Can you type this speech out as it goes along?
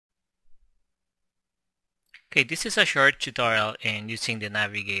Okay, this is a short tutorial in using the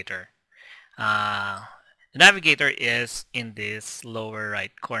Navigator. Uh, the Navigator is in this lower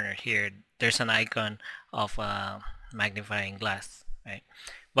right corner here. There's an icon of a magnifying glass, right?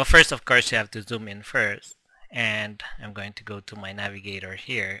 But first, of course, you have to zoom in first. And I'm going to go to my Navigator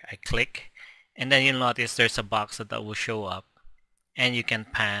here. I click, and then you'll notice there's a box that will show up, and you can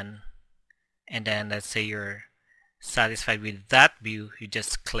pan. And then let's say you're satisfied with that view, you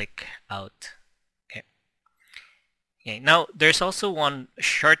just click out. Okay, now there's also one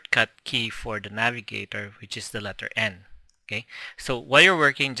shortcut key for the Navigator, which is the letter N. Okay, so while you're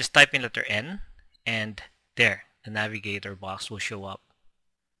working, just type in letter N, and there, the Navigator box will show up.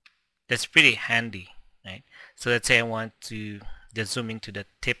 That's pretty handy, right? So let's say I want to just zoom into the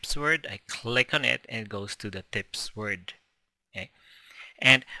tips word. I click on it, and it goes to the tips word. Okay,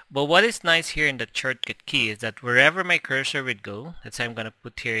 but what is nice here in the shortcut key is that wherever my cursor would go, let's say I'm going to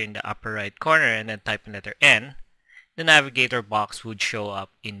put here in the upper right corner and then type in letter N, the Navigator box would show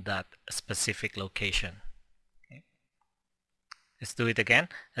up in that specific location. Okay. Let's do it again.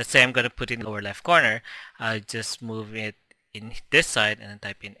 Let's say I'm going to put it in the lower left corner. I'll just move it in this side and then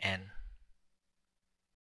type in N.